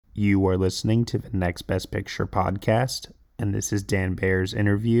You are listening to the Next Best Picture podcast, and this is Dan Bayer's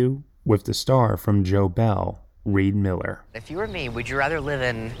interview with the star from Joe Bell, Reid Miller. If you were me, would you rather live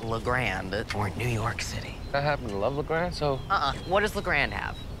in La Grande or New York City? I happen to love La Grande, so... What does La Grande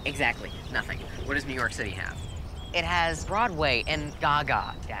have? Exactly, nothing. What does New York City have? It has Broadway and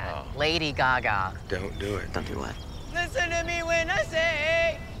Gaga, Dad. Oh. Lady Gaga. Don't do it. Don't do what? Listen to me when I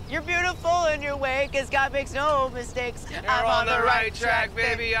say you're beautiful in your way, 'cause God makes no mistakes. You're on the right track,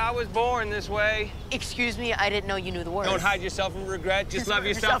 baby. I was born this way. Excuse me, I didn't know you knew the words. Don't hide yourself from regret. Just love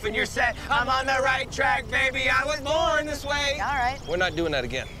yourself and you're set. I'm on the right track, baby. I was born this way. All right. We're not doing that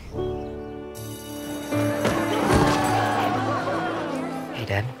again. Hey,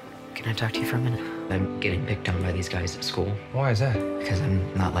 Dad, can I talk to you for a minute? I'm getting picked on by these guys at school. Why is that? Because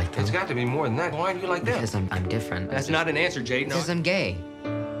I'm not like them. It's got to be more than that. Why are you like that? Because I'm different. That's not an answer, Jade. No. Because I'm gay. We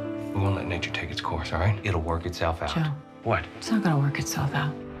won't let nature take its course, all right? It'll work itself out. Joe. What? It's not gonna work itself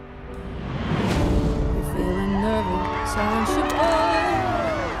out. You're feeling nervous, aren't you, boy?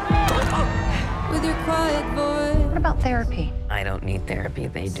 With your quiet voice. What about therapy? I don't need therapy,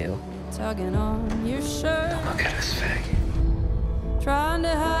 they do. Tugging on your shirt. Look at us, fag. Trying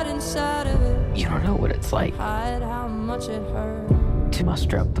to hide inside of it. You don't know what it's like Hide how much it hurt. to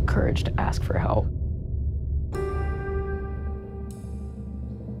muster up the courage to ask for help.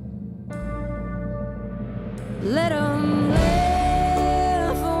 Let them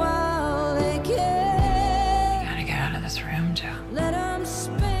laugh while they can. You gotta get out of this room, Joe. Let them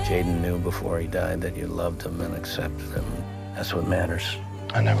spin. Jaden knew before he died that you loved him and accepted him. That's what matters.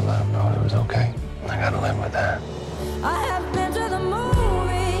 I never let him know it was okay. I gotta live with that. I have been to the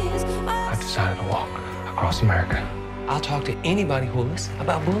movies. I decided to walk across America. I'll talk to anybody who'll listen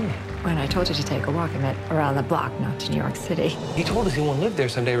about bullying. When I told you to take a walk, I meant around the block, not to New York City. He told us he won't live there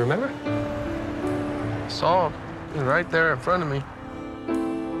someday, remember? I saw him. He was right there in front of me.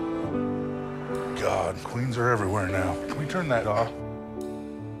 God, queens are everywhere now. Can we turn that off?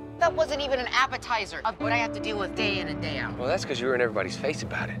 That wasn't even an appetizer of what I have to deal with day in and day out. Well, that's because you were in everybody's face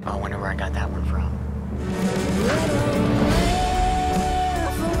about it. I wonder where I got that one from. Laugh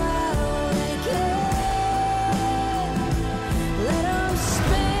while they can. Let them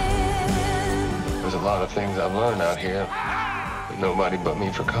spin. There's a lot of things I've learned out here, with nobody but me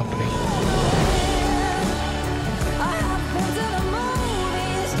for company. I have been to the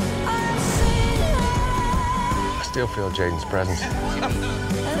movies. I've seen her. I still feel Jaden's presence.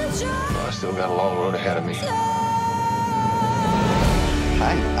 And the joy. I still got a long road ahead of me.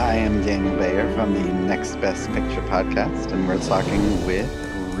 Hi, I am Daniel Bayer from the Next Best Picture podcast, and we're talking with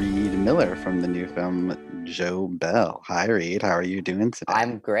Reid Miller from the new film Joe Bell. Hi, Reid. How are you doing today?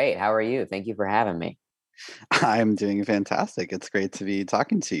 I'm great. How are you? Thank you for having me. I'm doing fantastic. It's great to be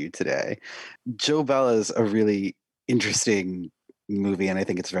talking to you today. Joe Bell is a really interesting movie, and I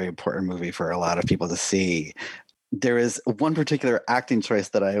think it's a very important movie for a lot of people to see. There is one particular acting choice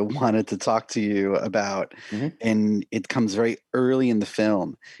that I wanted to talk to you about, and it comes very early in the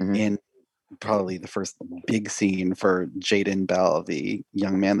film, in probably the first big scene for Jaden Bell, the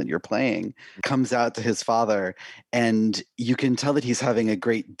young man that you're playing, comes out to his father, and you can tell that he's having a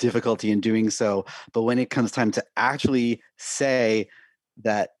great difficulty in doing so. But when it comes time to actually say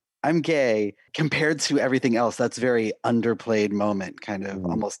that I'm gay, compared to everything else, that's a very underplayed moment, kind of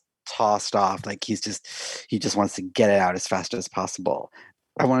almost tossed off, like he just wants to get it out as fast as possible.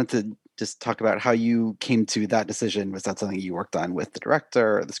 I wanted to just talk about how you came to that decision. Was that something you worked on with the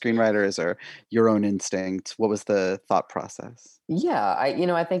director or the screenwriters, or your own instinct? What was the thought process? Yeah,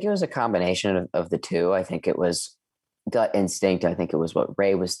 I think it was a combination of the two. I think it was gut instinct. I think it was what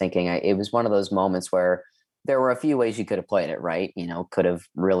Ray was thinking. It was one of those moments where there were a few ways you could have played it, right? Could have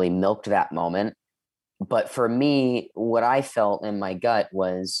really milked that moment. But for me, what I felt in my gut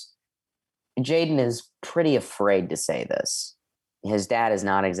was Jaden is pretty afraid to say this. His dad is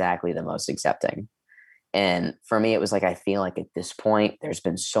not exactly the most accepting. And for me, it was like, I feel like at this point, there's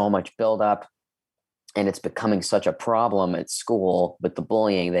been so much buildup and it's becoming such a problem at school with the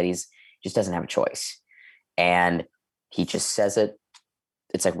bullying that he's just doesn't have a choice. And he just says it.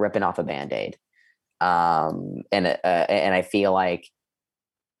 It's like ripping off a Band-Aid. And I feel like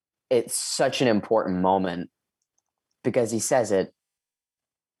it's such an important moment because he says it,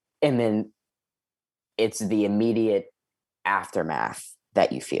 and then it's the immediate aftermath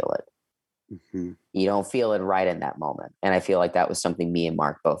that you feel it. You don't feel it right in that moment. And I feel like that was something me and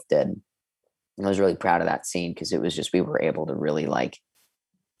Mark both did. And I was really proud of that scene because it was just, we were able to really like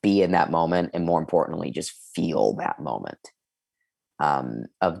be in that moment, and more importantly, just feel that moment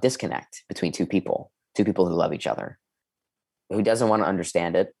of disconnect between two people who love each other, who doesn't want to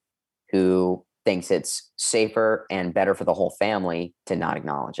understand it, who thinks it's safer and better for the whole family to not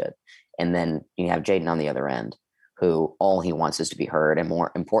acknowledge it. And then you have Jaden on the other end, who all he wants is to be heard and,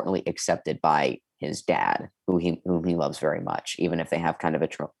 more importantly, accepted by his dad, whom he loves very much, even if they have kind of a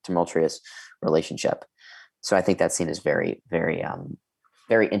tumultuous relationship. So I think that scene is very, very,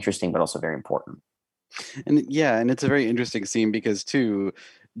 very interesting, but also very important. And yeah, and it's a very interesting scene because too,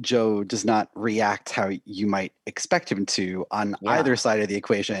 Joe does not react how you might expect him to on either side of the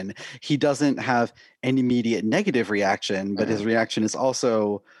equation. He doesn't have an immediate negative reaction, but his reaction is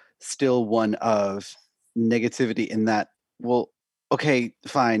also still one of negativity in that, well, okay,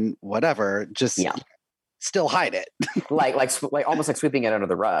 fine, whatever, just still hide it. like almost like sweeping it under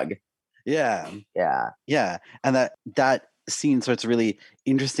the rug. Yeah. Yeah. And that scene starts a really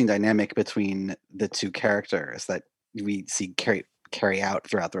interesting dynamic between the two characters that we see carry out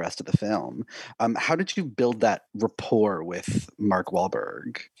throughout the rest of the film. How did you build that rapport with Mark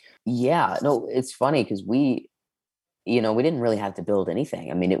Wahlberg? Yeah, no, it's funny because we didn't really have to build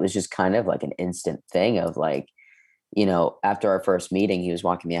anything. I mean, it was just kind of like an instant thing of like, after our first meeting, he was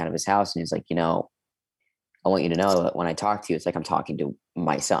walking me out of his house and he was like, I want you to know that when I talk to you, it's like I'm talking to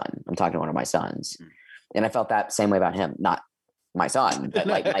my son. I'm talking to one of my sons. And I felt that same way about him, not my son, but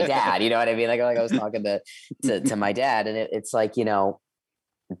like my dad, you know what I mean? Like I was talking to my dad, and it's like,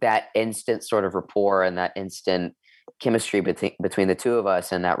 that instant sort of rapport and that instant chemistry between the two of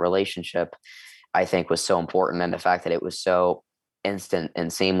us and that relationship, I think was so important. And the fact that it was so instant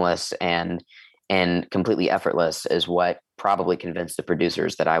and seamless and completely effortless is what probably convinced the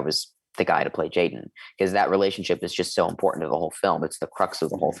producers that I was the guy to play Jaden, because that relationship is just so important to the whole film. It's the crux of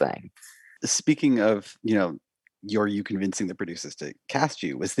the whole thing. Speaking of, you convincing the producers to cast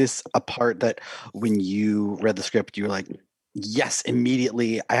you, was this a part that when you read the script, you were like, yes,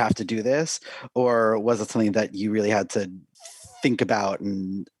 immediately I have to do this? Or was it something that you really had to think about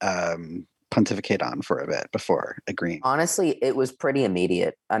and pontificate on for a bit before agreeing? Honestly, it was pretty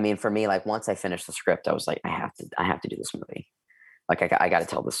immediate. I mean, for me, like once I finished the script, I was like, I have to do this movie. Like I got to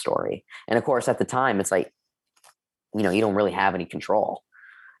tell this story. And of course, at the time, it's like, you don't really have any control.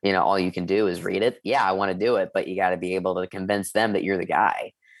 All you can do is read it. Yeah, I want to do it, but you got to be able to convince them that you're the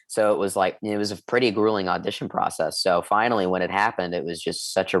guy. So it was like, it was a pretty grueling audition process. So finally, when it happened, it was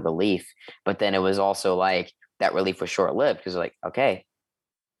just such a relief. But then it was also like that relief was short-lived because like, okay,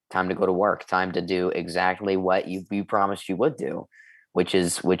 time to go to work, time to do exactly what you promised you would do, which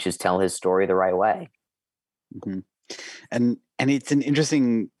is tell his story the right way. Mm-hmm. And it's an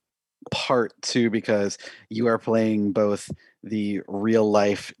interesting part too, because you are playing both the real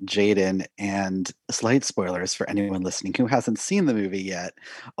life Jaden and, slight spoilers for anyone listening who hasn't seen the movie yet,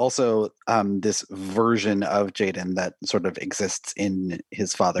 also this version of Jaden that sort of exists in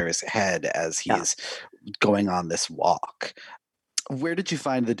his father's head as he's going on this walk. Where did you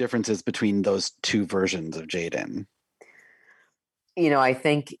find the differences between those two versions of Jaden? I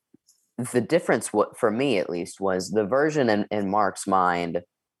think the difference, for me at least, was the version in Mark's mind.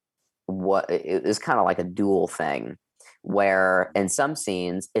 What it is kind of like a dual thing, where in some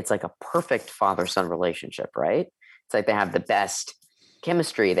scenes it's like a perfect father-son relationship, right? It's like they have the best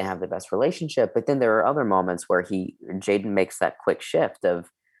chemistry, they have the best relationship, but then there are other moments where Jaden makes that quick shift of,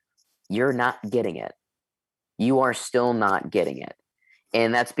 you're not getting it. You are still not getting it.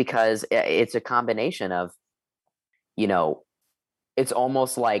 And that's because it's a combination of, it's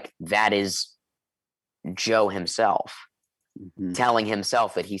almost like that is Joe himself telling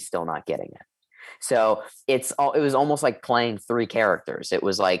himself that he's still not getting it. So it was almost like playing three characters. It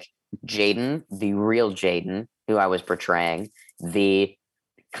was like Jaden, the real Jaden, who I was portraying, the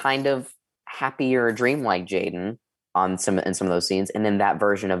kind of happier, dreamlike Jaden in some of those scenes, and then that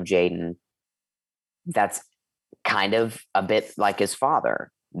version of Jaden that's kind of a bit like his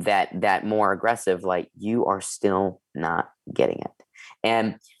father, that more aggressive, like, you are still not getting it.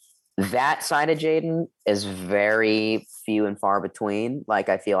 And that side of Jaden is very few and far between. Like,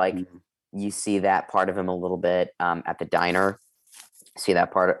 I feel like you see that part of him a little bit at the diner. See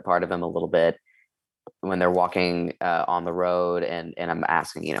that part of him a little bit when they're walking on the road, and I'm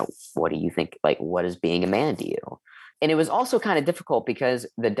asking, what do you think? Like, what is being a man to you? And it was also kind of difficult because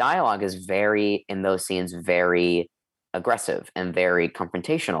the dialogue is in those scenes, very aggressive and very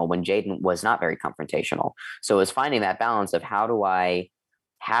confrontational when Jaden was not very confrontational. So it was finding that balance of, how do I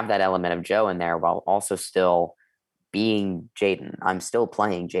have that element of Joe in there while also still being Jaden? I'm still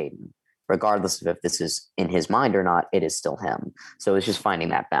playing Jaden. Regardless of if this is in his mind or not, it is still him. So it's just finding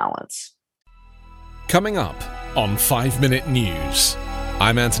that balance. Coming up on 5 Minute News,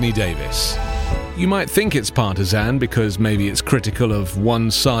 I'm Anthony Davis. You might think it's partisan because maybe it's critical of one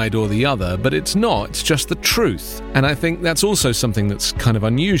side or the other, but it's not. It's just the truth. And I think that's also something that's kind of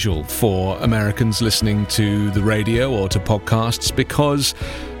unusual for Americans listening to the radio or to podcasts, because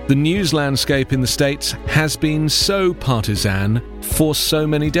the news landscape in the States has been so partisan for so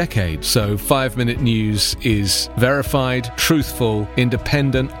many decades. So 5-Minute News is verified, truthful,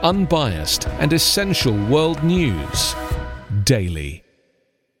 independent, unbiased, and essential world news daily.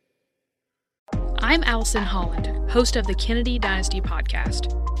 I'm Allison Holland, host of the Kennedy Dynasty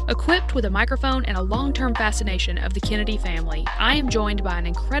podcast. Equipped with a microphone and a long-term fascination of the Kennedy family, I am joined by an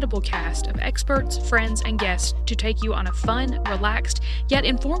incredible cast of experts, friends, and guests to take you on a fun, relaxed, yet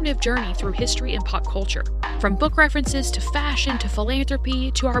informative journey through history and pop culture. From book references to fashion to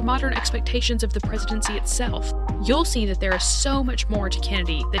philanthropy to our modern expectations of the presidency itself, you'll see that there is so much more to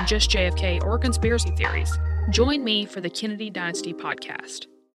Kennedy than just JFK or conspiracy theories. Join me for the Kennedy Dynasty podcast.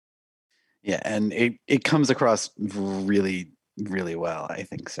 Yeah, and it comes across really, really well, I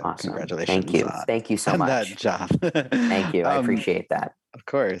think so. Awesome. Congratulations. Thank you. Thank you so on much. that job. Thank you. I appreciate that. Of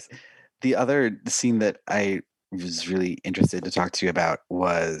course. The other scene that I was really interested to talk to you about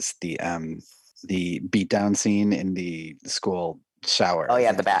was the beatdown scene in the school shower. Oh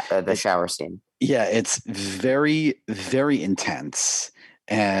yeah, the shower scene. Yeah, it's very, very intense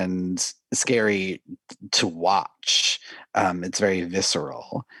and scary to watch. It's very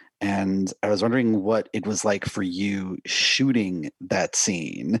visceral. And I was wondering what it was like for you shooting that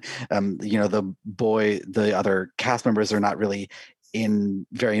scene. The other cast members are not really in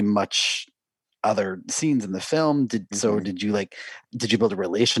very much other scenes in the film. Did you build a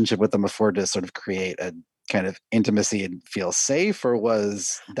relationship with them before to sort of create a kind of intimacy and feel safe, or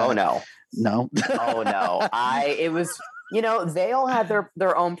was that? Oh no. Oh no. It was, they all had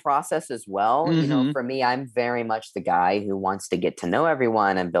their own process as well. Mm-hmm. For me, I'm very much the guy who wants to get to know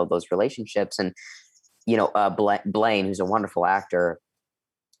everyone and build those relationships. And, Blaine, who's a wonderful actor,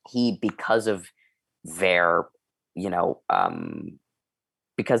 because of their,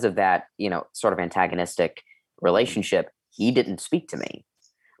 because of that, sort of antagonistic relationship, he didn't speak to me.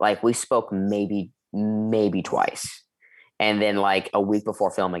 Like, we spoke maybe twice. And then like a week before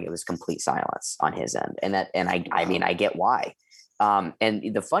filming, it was complete silence on his end. And I get why. And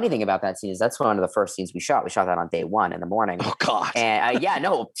the funny thing about that scene is that's one of the first scenes we shot. We shot that on day one in the morning. Oh God. And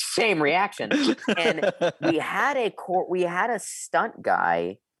same reaction. And we had a stunt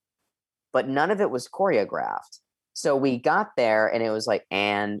guy, but none of it was choreographed. So we got there and it was like,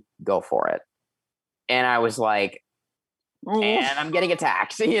 and go for it. And I was like, and I'm getting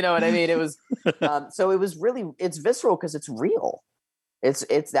attacked. You know what I mean? It was, so it was really, it's visceral because it's real. It's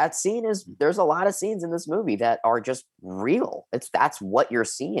that scene there's a lot of scenes in this movie that are just real. That's what you're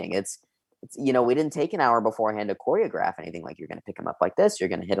seeing. It's, we didn't take an hour beforehand to choreograph anything. Like, you're going to pick them up like this, you're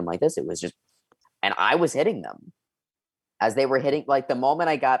going to hit them like this. It was just, and I was hitting them as they were hitting. Like, the moment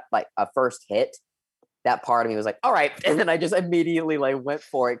I got like a first hit, that part of me was like, all right. And then I just immediately went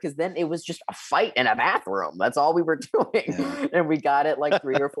for it. Cause then it was just a fight in a bathroom. That's all we were doing. Yeah. And we got it like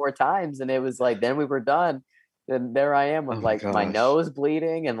 3 or 4 times. And it was like, then we were done. And there I am with my nose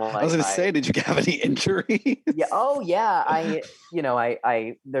bleeding. And like, I was going to say, did you have any injuries? Yeah. Oh yeah. I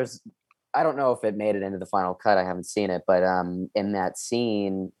don't know if it made it into the final cut. I haven't seen it, but in that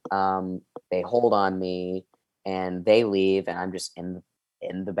scene, they hold on me and they leave, and I'm just in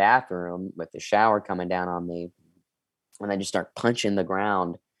the bathroom with the shower coming down on me, and I just start punching the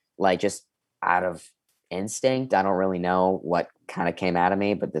ground, like just out of instinct. I don't really know what kind of came out of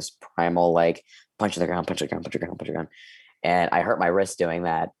me, but this primal, like, punch the ground. And I hurt my wrist doing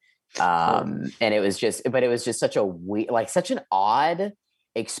that. And it was just such a such an odd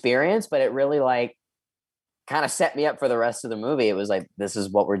experience, but it really like kind of set me up for the rest of the movie. It was like, this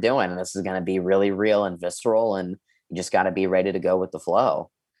is what we're doing, and this is going to be really real and visceral, and you just got to be ready to go with the flow.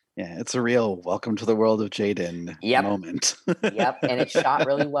 Yeah, it's a real welcome to the world of Jaden moment. Yep. And it's shot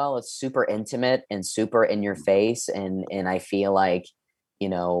really well. It's super intimate and super in your face. And I feel like,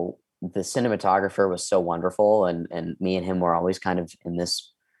 the cinematographer was so wonderful. And me and him were always kind of in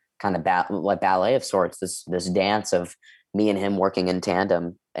this kind of ballet of sorts, this dance of me and him working in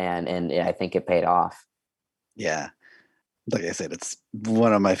tandem. And I think it paid off. Yeah. Like I said, it's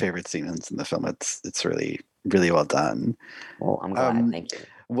one of my favorite scenes in the film. It's really, really well done. Well, I'm glad. Thank you.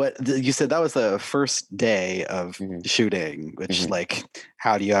 You said that was the first day of shooting, which like,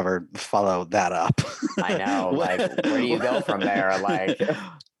 how do you ever follow that up? I know. Like, where do you go from there? Like,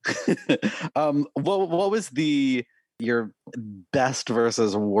 what was your best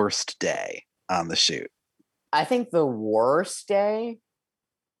versus worst day on the shoot? I think the worst day.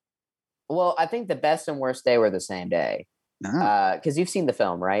 Well, I think the best and worst day were the same day. Because you've seen the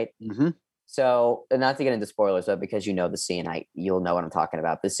film, right? Mm-hmm. So, not to get into spoilers, but because you know the scene, you'll know what I'm talking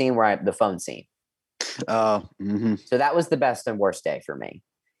about. The scene where the phone scene. Oh, So that was the best and worst day for me.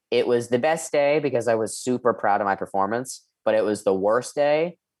 It was the best day because I was super proud of my performance, but it was the worst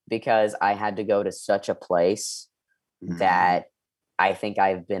day because I had to go to such a place that I think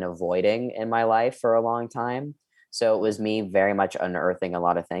I've been avoiding in my life for a long time. So it was me very much unearthing a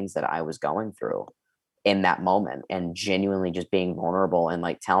lot of things that I was going through in that moment and genuinely just being vulnerable and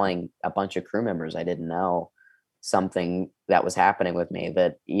like telling a bunch of crew members I didn't know something that was happening with me,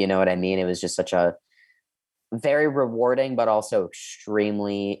 that, you know what I mean? It was just such a very rewarding, but also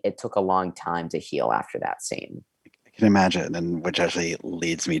it took a long time to heal after that scene. I can imagine, and which actually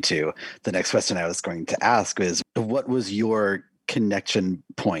leads me to the next question I was going to ask is, what was your connection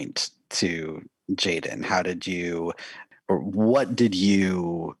point to Jaden? How did you, or what did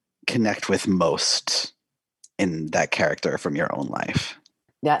you connect with most in that character from your own life?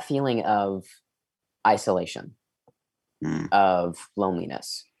 That feeling of isolation, of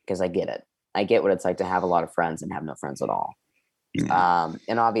loneliness, because I get it. I get what it's like to have a lot of friends and have no friends at all.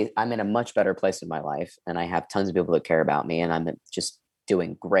 And obviously, I'm in a much better place in my life, and I have tons of people that care about me, and I'm just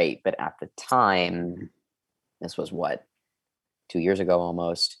doing great. But at the time, this was 2 years ago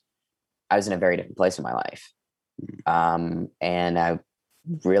almost, I was in a very different place in my life. And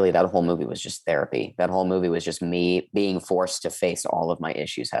that whole movie was just therapy. That whole movie was just me being forced to face all of my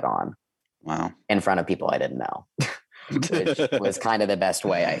issues head on. Wow. In front of people I didn't know, which was kind of the best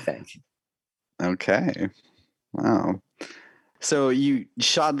way, I think. Okay. Wow. So you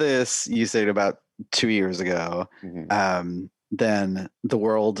shot this, you said, about 2 years ago. Then the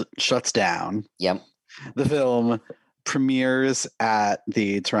world shuts down. Yep. The film premieres at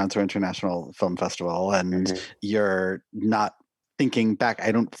the Toronto International Film Festival, and you're not thinking back.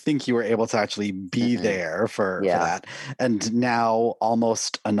 I don't think you were able to actually be there for that. And now,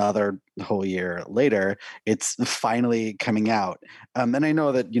 almost another whole year later, it's finally coming out. And I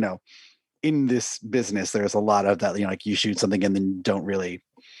know that, in this business, there's a lot of that, like you shoot something and then don't really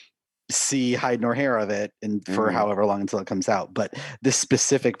see hide nor hair of it and for however long until it comes out. But this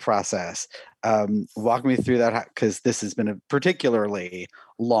specific process, walk me through that, because this has been a particularly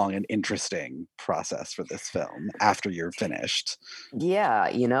long and interesting process for this film after you're finished. Yeah.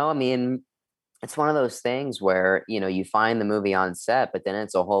 I mean, it's one of those things where, you find the movie on set, but then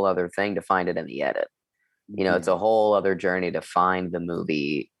it's a whole other thing to find it in the edit. It's a whole other journey to find the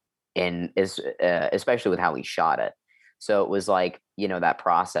movie especially with how we shot it. So it was like, that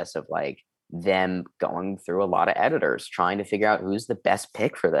process of like them going through a lot of editors, trying to figure out who's the best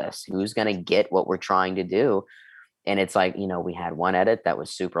pick for this, who's going to get what we're trying to do. And it's like, we had one edit that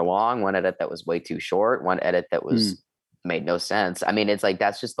was super long, one edit that was way too short, one edit that was made no sense. I mean, it's like,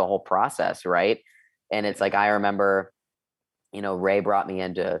 that's just the whole process. Right. And it's like, I remember, Ray brought me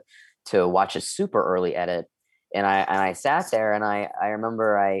in to watch a super early edit. And I sat there and I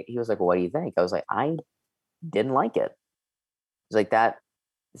remember he was like, well, what do you think? I was like, I didn't like it. It's like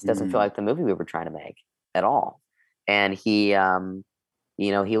this doesn't feel like the movie we were trying to make at all. And he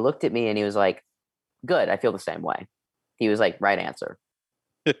looked at me and he was like, good, I feel the same way. He was like, right answer.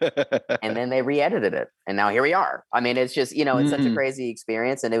 And then they re-edited it. And now here we are. I mean, it's just, it's such a crazy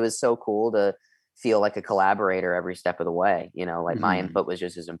experience. And it was so cool to feel like a collaborator every step of the way. Like my input was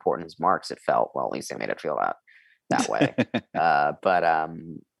just as important as Mark's, it felt. Well, at least I made it feel that way.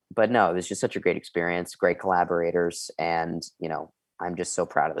 But no, it was just such a great experience, great collaborators. And, I'm just so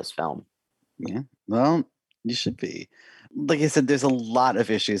proud of this film. Yeah, well, you should be. Like I said, there's a lot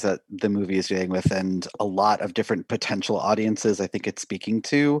of issues that the movie is dealing with and a lot of different potential audiences I think it's speaking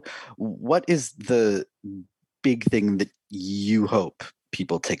to. What is the big thing that you hope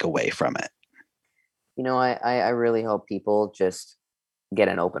people take away from it? I really hope people just get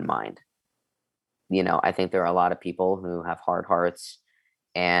an open mind. I think there are a lot of people who have hard hearts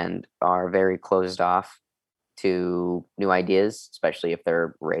and are very closed off to new ideas, especially if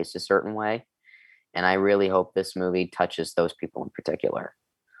they're raised a certain way. And I really hope this movie touches those people in particular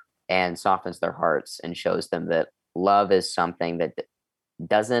and softens their hearts and shows them that love is something that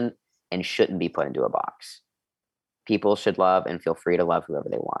doesn't and shouldn't be put into a box. People should love and feel free to love whoever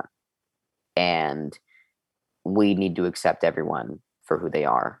they want. And we need to accept everyone for who they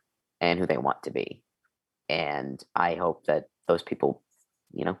are and who they want to be. And I hope that those people,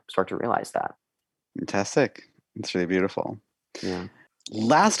 start to realize that. Fantastic. It's really beautiful. Yeah.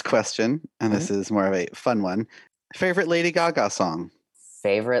 Last question, and this is more of a fun one. Favorite Lady Gaga song?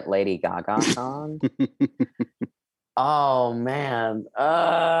 Favorite Lady Gaga song? Oh man.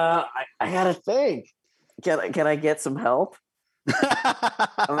 I gotta think. Can I get some help?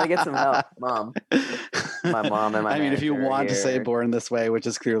 I'm gonna get some help, Mom. my mom and my I mean, if you manager want to say here. Born This Way, which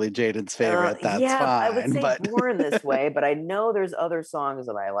is clearly Jaden's favorite, that's yeah, fine. I would say but Born This Way, but I know there's other songs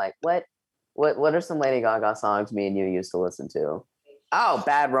that I like. What are some Lady Gaga songs me and you used to listen to? Oh,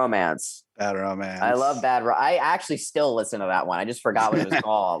 Bad Romance. Bad Romance. I love I actually still listen to that one. I just forgot what it was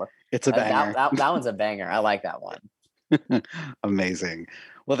called. It's a banger. That one's a banger. I like that one. Amazing.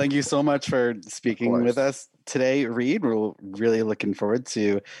 Well, thank you so much for speaking with us today, Reid. We're really looking forward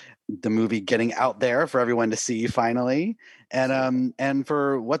to the movie getting out there for everyone to see finally. And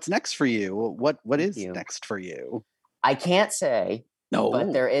for what's next for you. What is next for you? I can't say,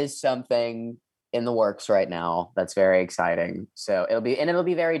 but there is something in the works right now that's very exciting. So it'll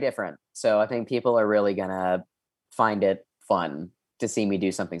be very different. So I think people are really gonna find it fun to see me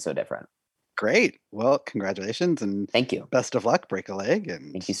do something so different. Great. Well, congratulations and thank you. Best of luck. Break a leg.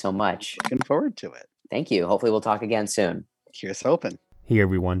 And thank you so much. Looking forward to it. Thank you. Hopefully we'll talk again soon. Here's hoping. Hey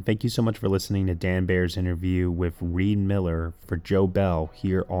everyone, thank you so much for listening to Dan Baer's interview with Reid Miller for Joe Bell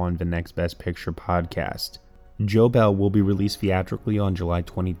here on the Next Best Picture podcast. Joe Bell will be released theatrically on July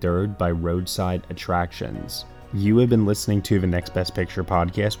 23rd by Roadside Attractions. You have been listening to the Next Best Picture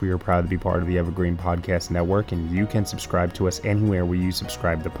podcast. We are proud to be part of the Evergreen Podcast Network, and you can subscribe to us anywhere where you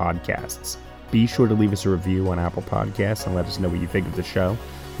subscribe to podcasts. Be sure to leave us a review on Apple Podcasts and let us know what you think of the show.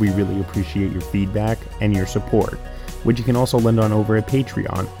 We really appreciate your feedback and your support, which you can also lend on over at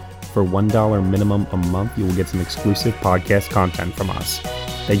Patreon. For $1 minimum a month, you will get some exclusive podcast content from us.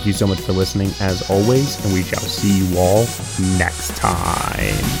 Thank you so much for listening, as always, and we shall see you all next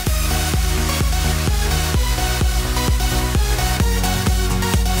time.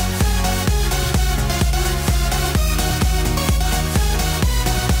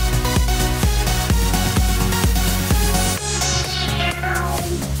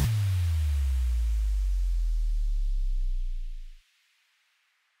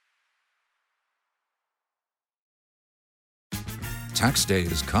 Tax day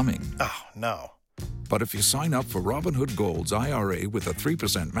is coming. Oh, no. But if you sign up for Robinhood Gold's IRA with a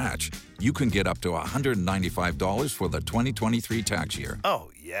 3% match, you can get up to $195 for the 2023 tax year. Oh,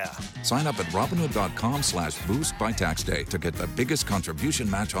 yeah. Sign up at Robinhood.com/boost by tax day to get the biggest contribution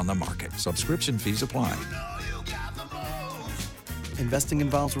match on the market. Subscription fees apply. Investing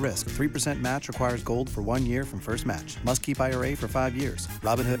involves risk. 3% match requires gold for 1 year from first match. Must keep IRA for 5 years.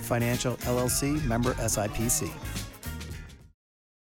 Robinhood Financial, LLC, member SIPC.